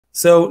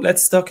So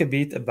let's talk a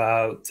bit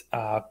about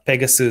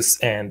Pegasus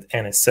and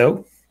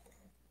NSO.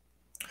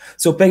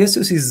 So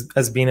Pegasus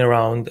has been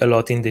around a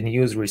lot in the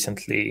news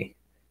recently,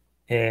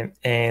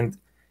 and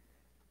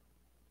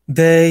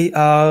they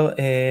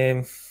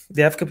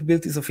have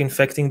capabilities of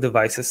infecting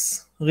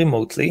devices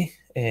remotely.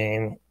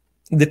 And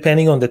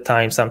depending on the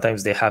time,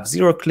 sometimes they have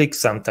 0 clicks,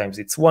 sometimes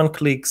it's 1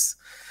 clicks,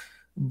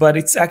 but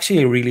it's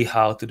actually really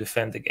hard to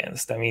defend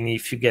against. I mean,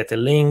 if you get a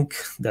link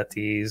that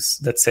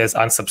says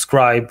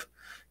unsubscribe,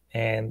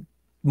 and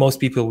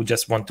most people would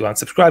just want to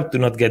unsubscribe to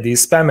not get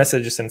these spam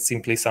messages, and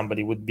simply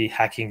somebody would be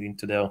hacking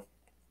into their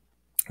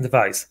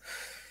device.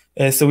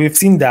 So we've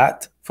seen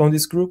that from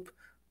this group.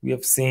 We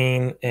have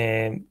seen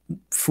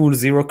full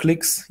 0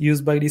 clicks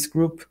used by this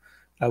group.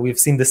 We've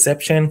seen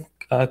deception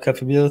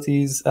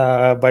capabilities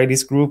by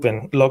this group,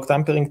 and log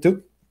tampering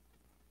too.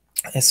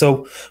 And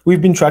so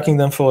we've been tracking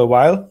them for a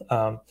while.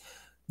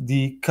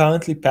 The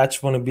currently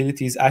patched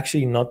vulnerability is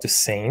actually not the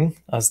same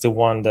as the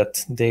one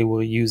that they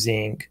were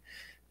using,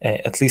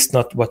 at least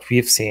not what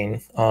we've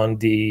seen on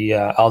the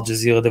Al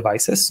Jazeera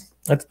devices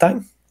at the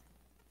time.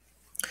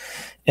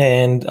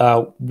 And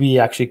we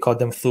actually caught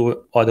them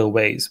through other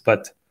ways,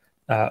 but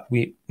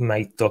we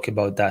might talk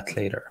about that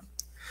later.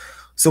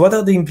 So what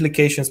are the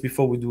implications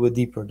before we do a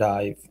deeper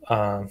dive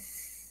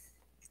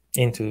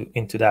into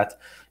that?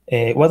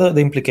 What are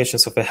the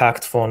implications of a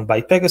hacked phone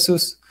by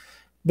Pegasus?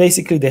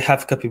 Basically, they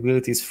have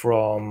capabilities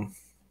from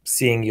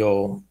seeing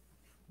your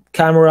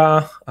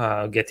camera,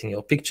 getting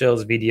your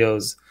pictures,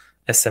 videos,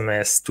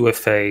 SMS,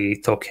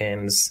 2FA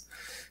tokens,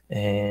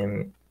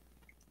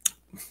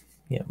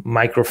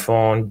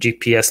 microphone,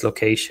 GPS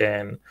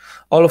location,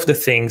 all of the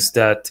things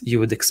that you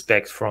would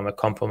expect from a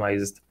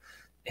compromised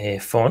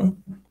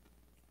phone,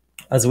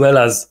 as well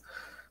as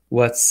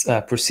what's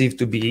perceived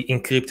to be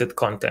encrypted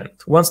content.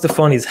 Once the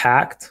phone is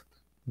hacked,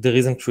 there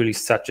isn't really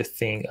such a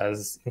thing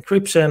as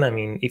encryption. I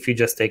mean, if you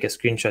just take a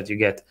screenshot, you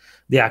get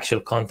the actual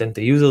content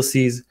the user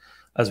sees,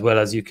 as well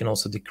as you can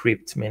also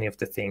decrypt many of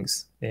the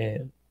things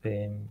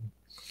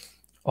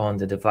on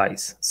the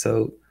device.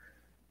 So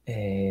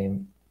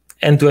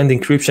end-to-end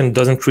encryption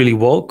doesn't really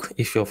work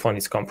if your phone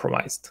is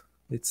compromised.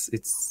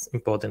 It's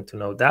important to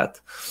know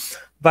that.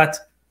 But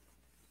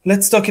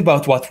let's talk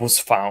about what was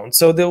found.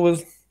 So there were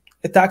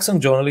attacks on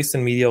journalists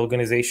and media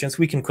organizations.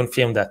 We can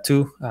confirm that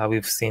too.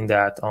 We've seen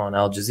that on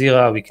Al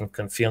Jazeera. We can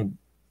confirm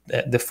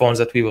the phones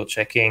that we were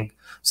checking.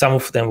 Some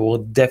of them were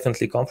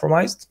definitely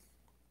compromised.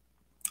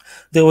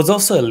 There was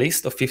also a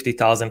list of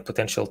 50,000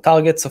 potential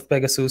targets of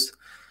Pegasus.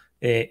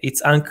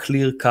 It's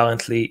unclear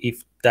currently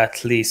if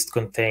that list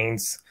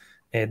contains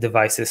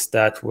devices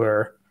that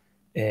were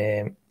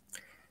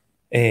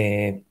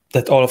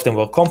that all of them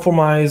were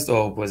compromised,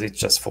 or was it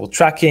just for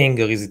tracking,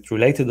 or is it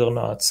related or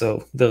not?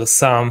 So there's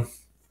some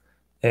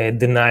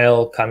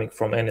denial coming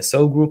from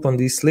NSO group on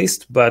this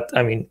list, but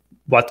I mean,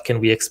 what can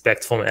we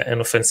expect from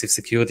an offensive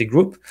security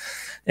group?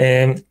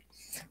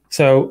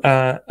 So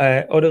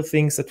other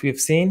things that we've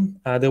seen,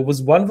 there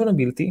was one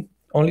vulnerability,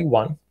 only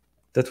one,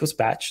 that was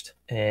patched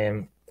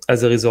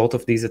as a result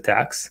of these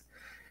attacks.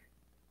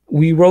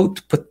 We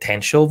wrote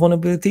potential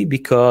vulnerability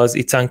because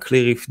it's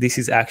unclear if this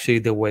is actually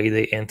the way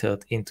they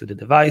entered into the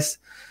device.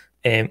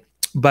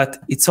 But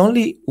it's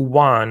only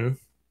one,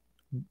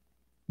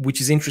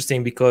 which is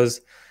interesting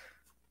because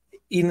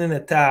in an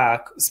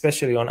attack,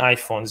 especially on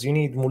iPhones, you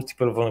need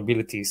multiple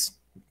vulnerabilities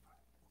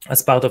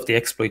as part of the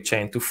exploit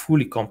chain to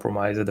fully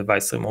compromise a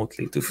device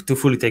remotely, to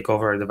fully take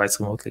over a device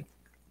remotely.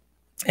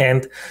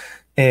 And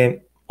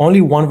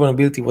only one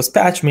vulnerability was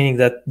patched, meaning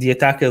that the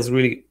attackers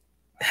really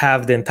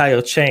have the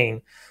entire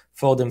chain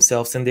for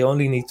themselves, and they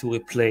only need to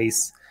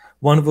replace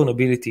one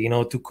vulnerability in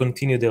order to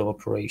continue their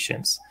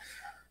operations.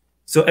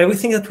 So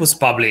everything that was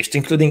published,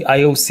 including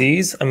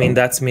IOCs, I mean,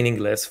 that's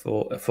meaningless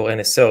for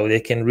NSO.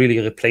 They can really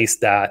replace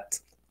that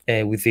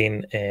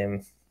within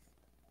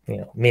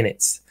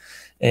minutes.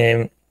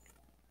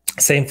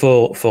 Same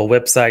for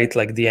websites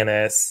like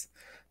DNS,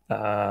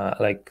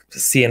 like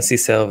CNC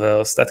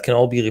servers, that can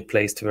all be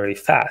replaced very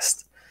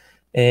fast.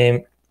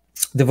 The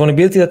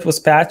vulnerability that was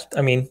patched,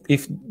 I mean,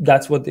 if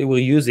that's what they were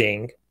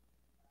using,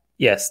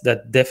 yes,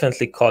 that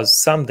definitely caused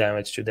some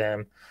damage to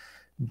them.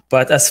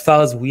 But as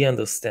far as we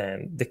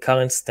understand, the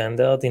current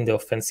standard in the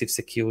offensive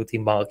security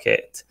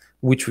market,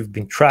 which we've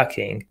been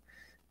tracking,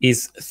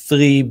 is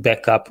 3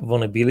 backup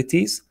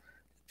vulnerabilities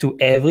to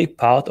every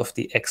part of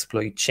the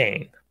exploit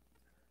chain,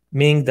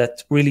 meaning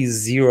that really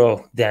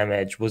 0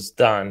 damage was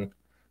done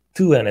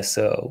to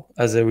NSO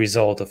as a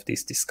result of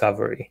this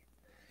discovery.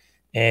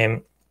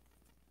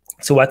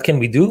 So what can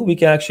we do? We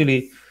can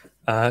actually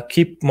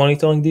keep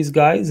monitoring these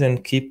guys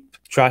and keep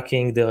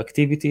tracking their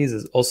activities,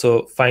 is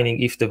also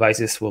finding if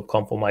devices were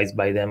compromised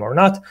by them or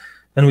not.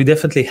 And we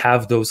definitely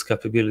have those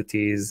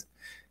capabilities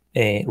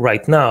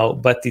right now,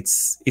 but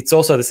it's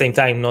also at the same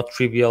time not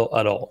trivial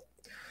at all.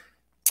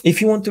 If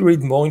you want to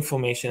read more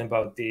information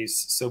about this,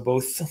 so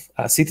both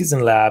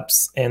Citizen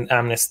Labs and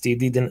Amnesty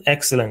did an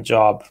excellent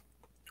job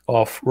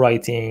of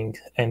writing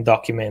and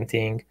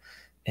documenting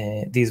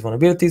these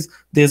vulnerabilities.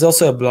 There's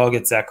also a blog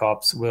at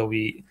ZecOps where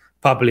we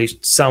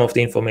published some of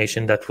the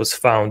information that was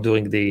found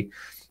during the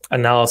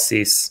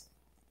analysis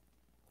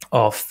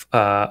of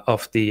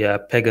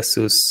the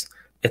Pegasus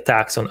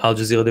attacks on Al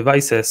Jazeera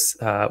devices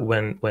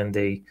when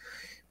they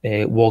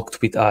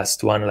worked with us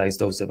to analyze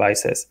those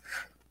devices.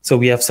 So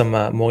we have some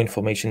more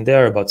information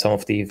there about some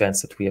of the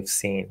events that we have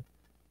seen.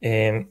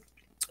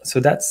 So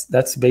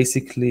that's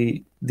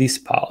basically this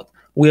part.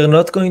 We are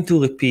not going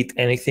to repeat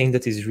anything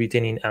that is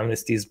written in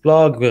Amnesty's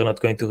blog. We're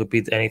not going to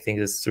repeat anything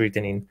that's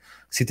written in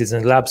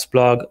Citizen Labs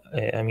blog.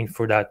 I mean,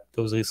 for that,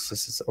 those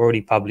resources are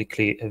already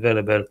publicly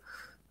available.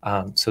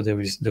 So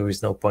there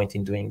is no point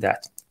in doing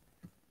that.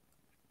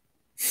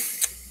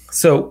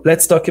 So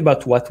let's talk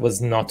about what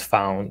was not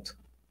found.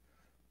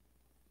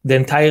 The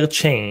entire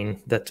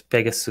chain that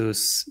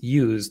Pegasus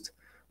used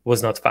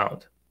was not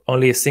found.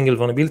 Only a single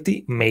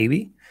vulnerability,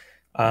 maybe.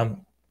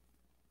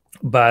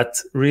 But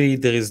really,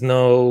 there is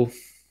no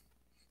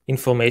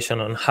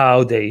information on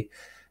how they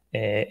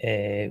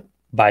bypassed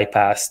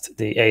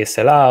the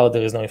ASLR.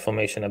 There is no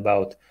information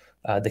about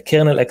the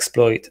kernel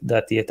exploit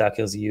that the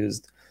attackers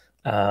used.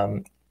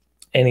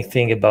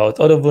 Anything about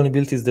other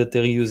vulnerabilities that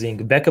they're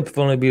using, backup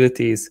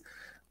vulnerabilities.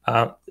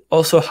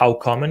 Also, how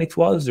common it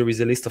was. There is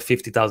a list of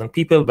 50,000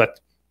 people,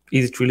 but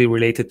is it really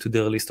related to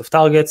their list of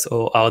targets,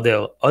 or are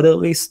there other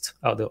lists?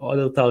 Are there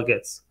other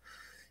targets?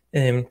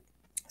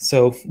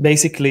 So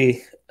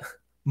basically,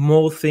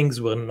 more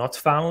things were not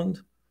found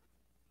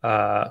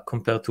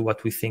compared to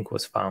what we think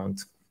was found.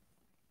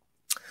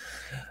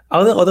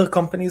 Are there other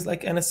companies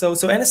like NSO?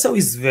 So NSO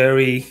is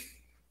very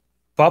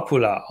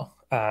popular.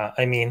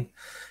 I mean,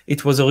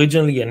 it was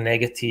originally a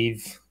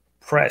negative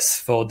press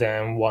for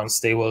them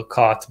once they were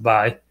caught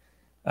by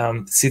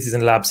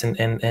Citizen Labs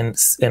and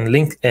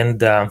Link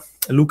and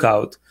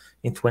Lookout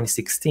in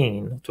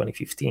 2016,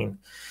 2015.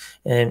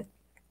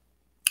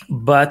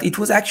 But it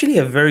was actually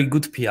a very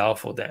good PR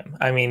for them.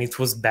 I mean, it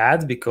was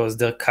bad because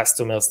their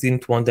customers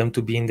didn't want them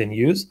to be in the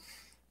news.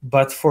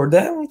 But for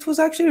them, it was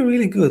actually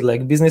really good.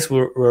 Like, business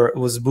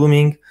was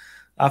booming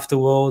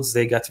afterwards.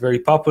 They got very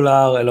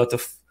popular. A lot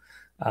of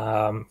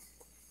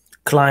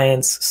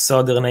clients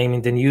saw their name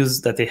in the news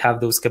that they have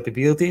those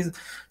capabilities.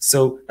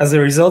 So as a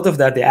result of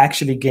that, they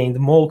actually gained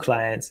more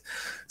clients.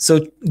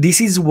 So this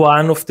is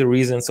one of the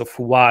reasons of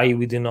why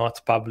we do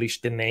not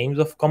publish the names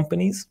of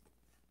companies.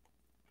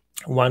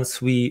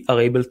 Once we are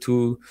able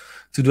to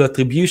do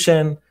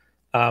attribution.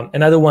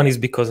 Another one is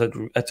because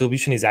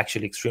attribution is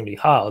actually extremely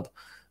hard,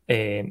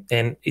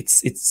 and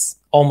it's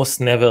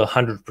almost never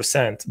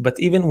 100%. But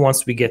even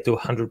once we get to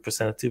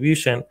 100%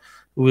 attribution,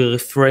 we're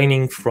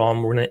refraining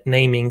from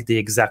naming the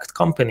exact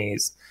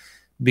companies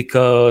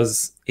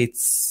because it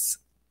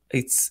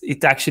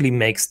actually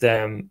makes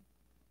them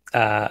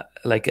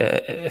like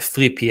a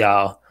free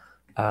PR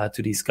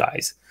to these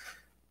guys.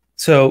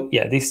 So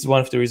yeah, this is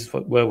one of the reasons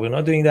why we're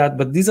not doing that.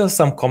 But these are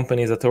some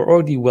companies that are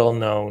already well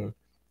known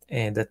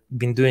and that have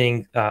been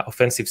doing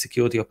offensive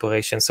security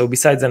operations. So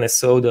besides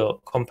NSO, there are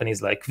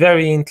companies like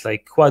Variant,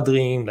 like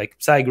Quadrim, like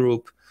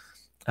Psygroup,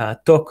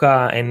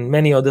 Toka, and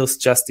many others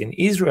just in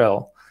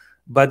Israel.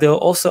 But there are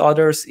also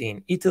others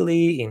in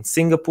Italy, in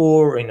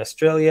Singapore, in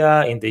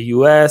Australia, in the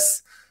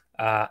US.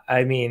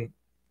 I mean,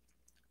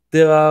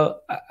 there are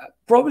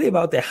probably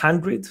about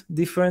 100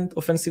 different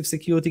offensive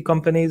security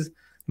companies,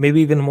 maybe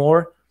even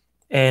more.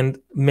 And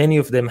many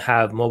of them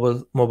have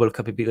mobile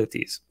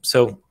capabilities.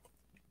 So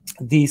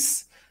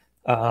this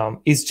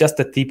is just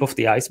the tip of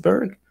the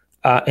iceberg.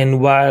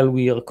 And while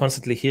we are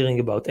constantly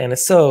hearing about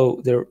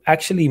NSO, there are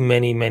actually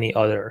many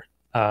other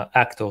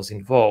actors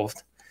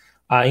involved,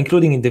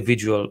 including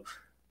individual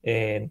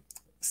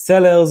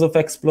sellers of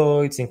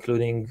exploits,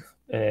 including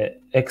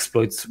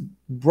exploits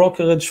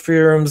brokerage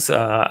firms.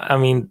 I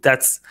mean,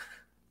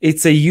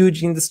 it's a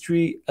huge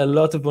industry, a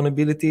lot of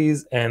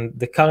vulnerabilities, and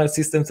the current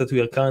systems that we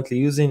are currently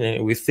using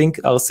and we think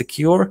are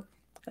secure,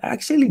 are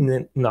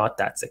actually not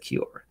that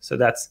secure. So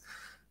that's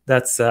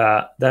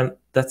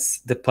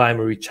the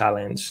primary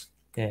challenge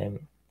in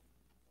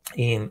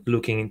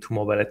looking into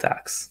mobile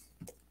attacks.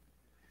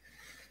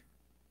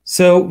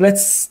 So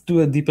let's do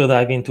a deeper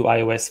dive into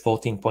iOS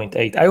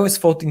 14.8. iOS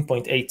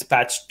 14.8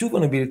 patched two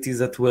vulnerabilities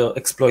that were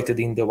exploited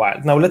in the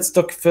wild. Now let's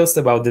talk first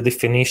about the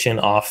definition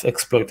of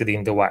exploited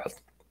in the wild.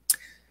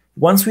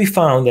 Once we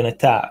found an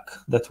attack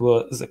that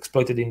was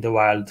exploited in the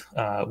wild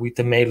with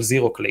a mail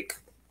zero-click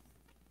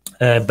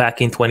back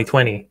in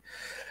 2020,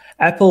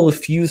 Apple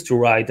refused to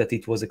write that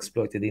it was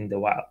exploited in the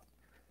wild.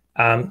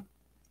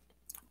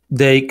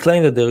 They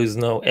claim that there is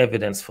no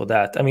evidence for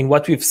that. I mean,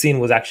 what we've seen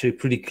was actually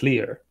pretty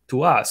clear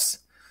to us,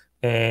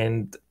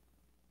 and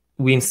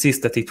we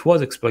insist that it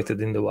was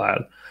exploited in the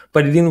wild,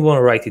 but they didn't want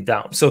to write it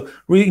down. So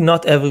really,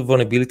 not every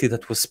vulnerability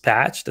that was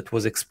patched, that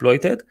was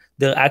exploited,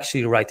 they're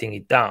actually writing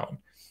it down.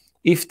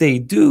 If they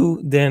do,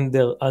 then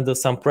they're under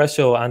some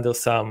pressure or under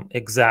some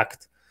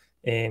exact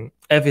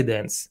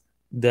evidence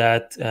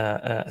that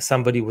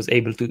somebody was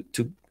able to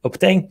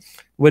obtain,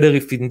 whether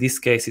if in this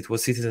case it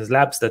was Citizen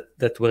Labs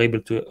that were able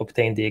to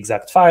obtain the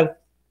exact file,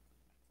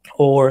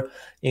 or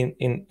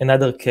in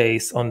another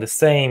case on the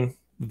same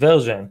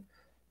version,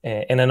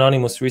 an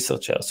anonymous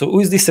researcher. So who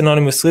is this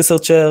anonymous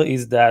researcher?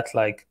 Is that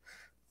like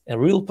a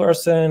real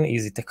person?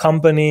 Is it a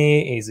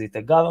company? Is it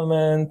a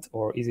government?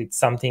 Or is it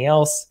something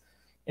else?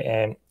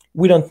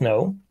 We don't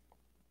know.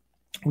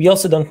 We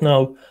also don't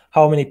know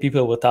how many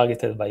people were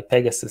targeted by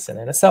Pegasus and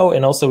NSO,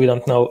 and also we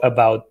don't know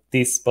about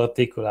this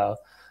particular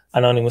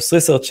anonymous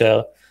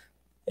researcher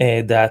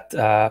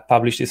that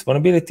published this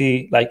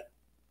vulnerability. Like,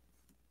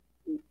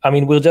 I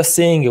mean, we're just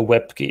seeing a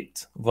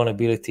WebKit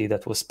vulnerability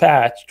that was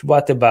patched.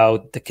 What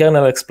about the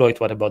kernel exploit?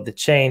 What about the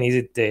chain? Is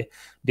it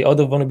the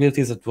other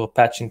vulnerabilities that were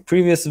patched in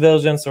previous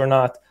versions or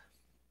not?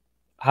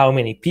 How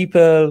many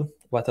people?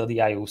 What are the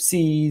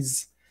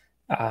IOCs?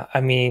 I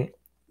mean,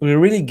 we're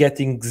really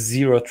getting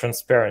zero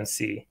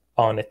transparency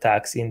on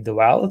attacks in the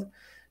wild.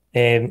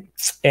 And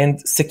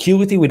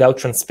security without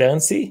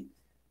transparency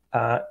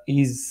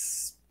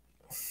is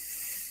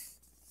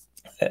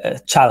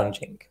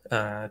challenging,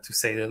 to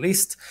say the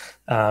least.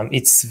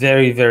 It's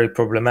very, very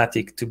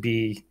problematic to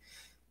be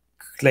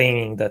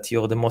claiming that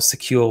you're the most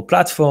secure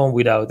platform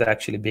without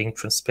actually being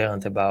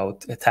transparent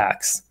about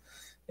attacks.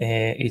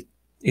 It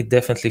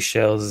definitely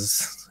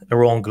shows a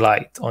wrong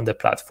light on the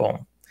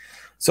platform.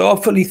 So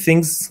hopefully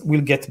things will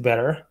get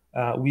better.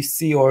 We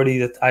see already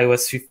that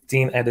iOS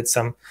 15 added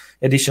some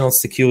additional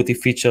security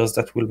features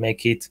that will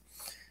make it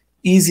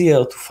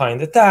easier to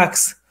find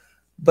attacks,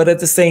 but at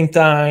the same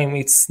time,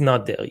 it's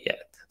not there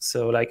yet.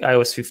 So like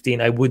iOS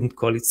 15, I wouldn't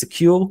call it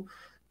secure.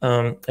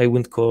 I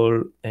wouldn't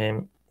call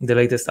the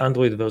latest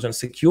Android version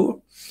secure.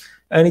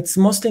 And it's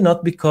mostly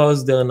not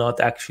because they're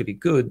not actually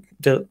good.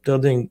 They're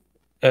doing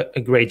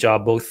a great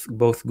job,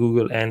 both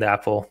Google and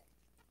Apple,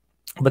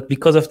 but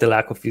because of the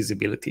lack of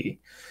visibility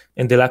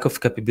and the lack of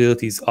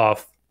capabilities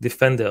of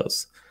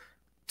defenders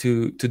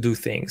to do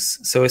things.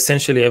 So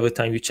essentially, every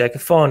time you check a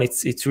phone,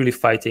 it's really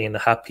fighting in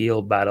a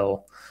uphill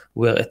battle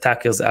where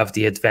attackers have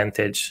the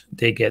advantage.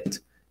 They get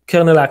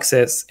kernel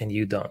access and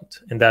you don't.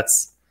 And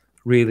that's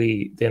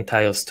really the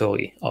entire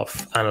story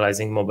of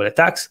analyzing mobile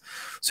attacks.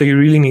 So you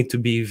really need to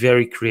be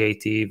very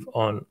creative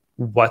on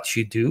what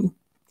you do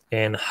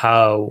and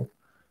how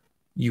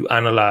you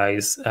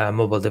analyze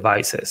mobile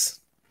devices.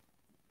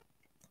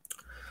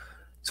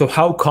 So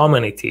how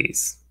common it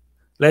is?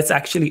 Let's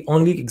actually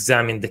only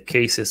examine the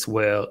cases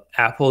where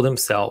Apple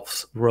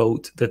themselves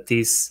wrote that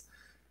this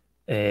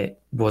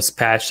was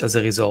patched as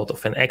a result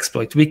of an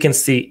exploit. We can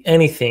see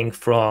anything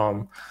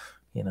from,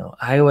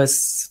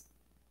 iOS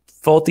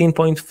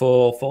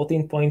 14.4,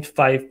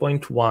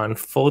 14.5.1,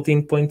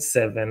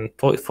 14.7,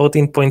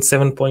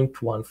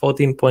 14.7.1,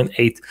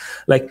 14.8.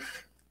 Like,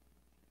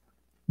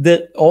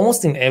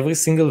 almost in every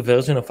single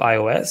version of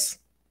iOS,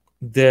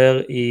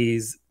 there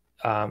is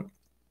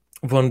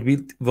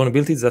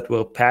vulnerabilities that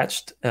were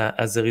patched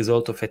as a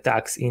result of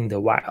attacks in the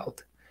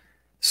wild.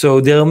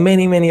 So there are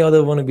many, many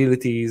other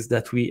vulnerabilities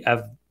that we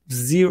have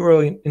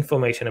zero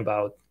information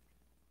about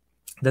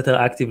that are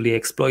actively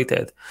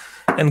exploited.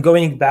 And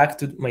going back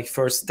to my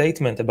first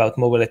statement about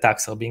mobile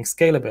attacks are being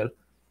scalable,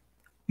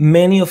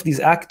 many of these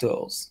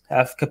actors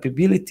have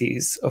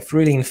capabilities of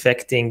really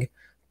infecting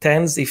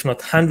tens, if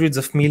not hundreds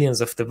of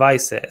millions of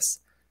devices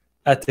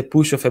at the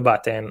push of a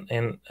button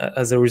and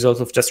as a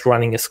result of just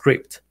running a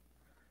script.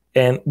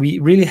 And we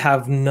really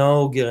have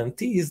no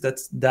guarantees that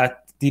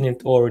that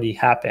didn't already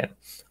happen.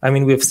 I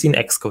mean, we've seen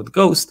Xcode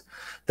Ghost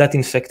that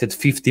infected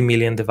 50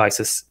 million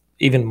devices,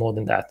 even more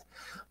than that.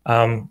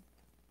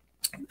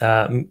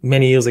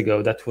 Many years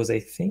ago, that was, I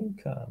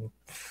think,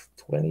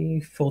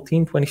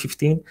 2014,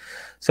 2015.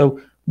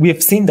 So we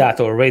have seen that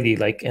already,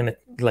 like an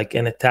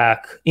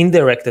attack,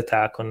 indirect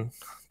attack on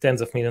tens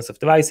of millions of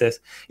devices.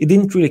 It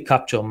didn't really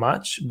capture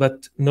much,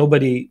 but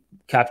nobody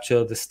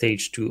captured the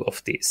stage 2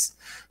 of this.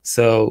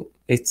 So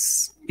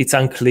it's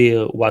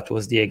unclear what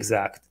was the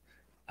exact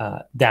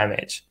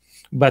damage.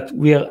 But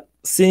we are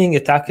seeing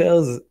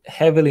attackers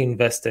heavily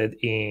invested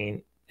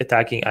in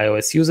attacking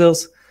iOS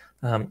users.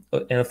 And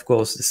of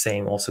course, the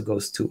same also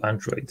goes to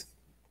Android.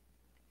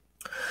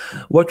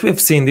 What we have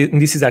seen,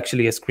 and this is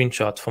actually a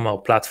screenshot from our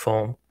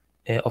platform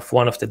of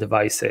one of the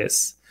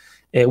devices.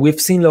 We've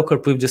seen local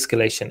privilege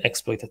escalation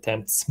exploit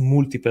attempts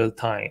multiple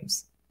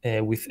times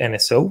with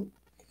NSO.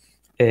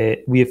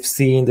 We have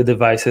seen the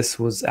devices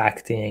was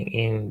acting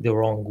in the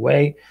wrong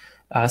way.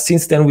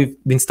 Since then, we've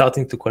been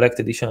starting to collect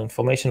additional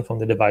information from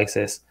the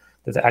devices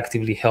that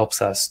actively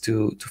helps us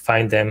to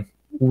find them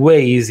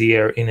way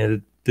easier in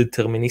a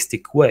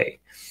deterministic way.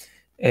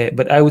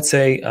 But I would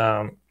say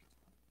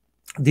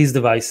these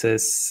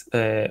devices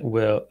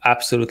were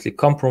absolutely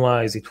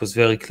compromised. It was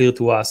very clear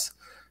to us.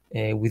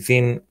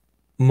 Within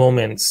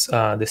moments,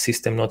 the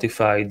system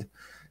notified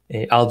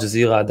Al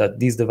Jazeera that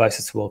these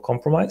devices were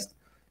compromised.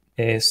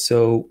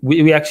 So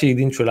we actually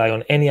didn't rely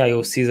on any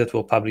IOCs that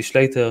were published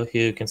later.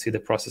 Here you can see the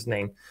process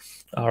name,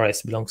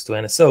 RS belongs to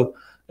NSO.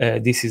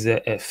 This is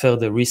a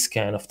further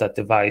rescan of that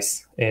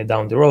device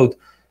down the road.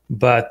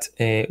 But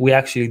we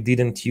actually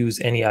didn't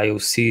use any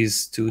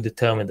IOCs to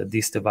determine that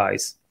this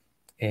device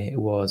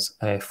was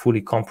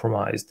fully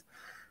compromised.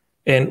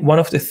 And one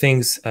of the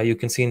things you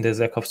can see in the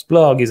ZecOps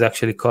blog is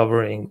actually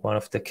covering one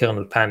of the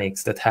kernel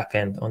panics that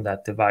happened on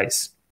that device.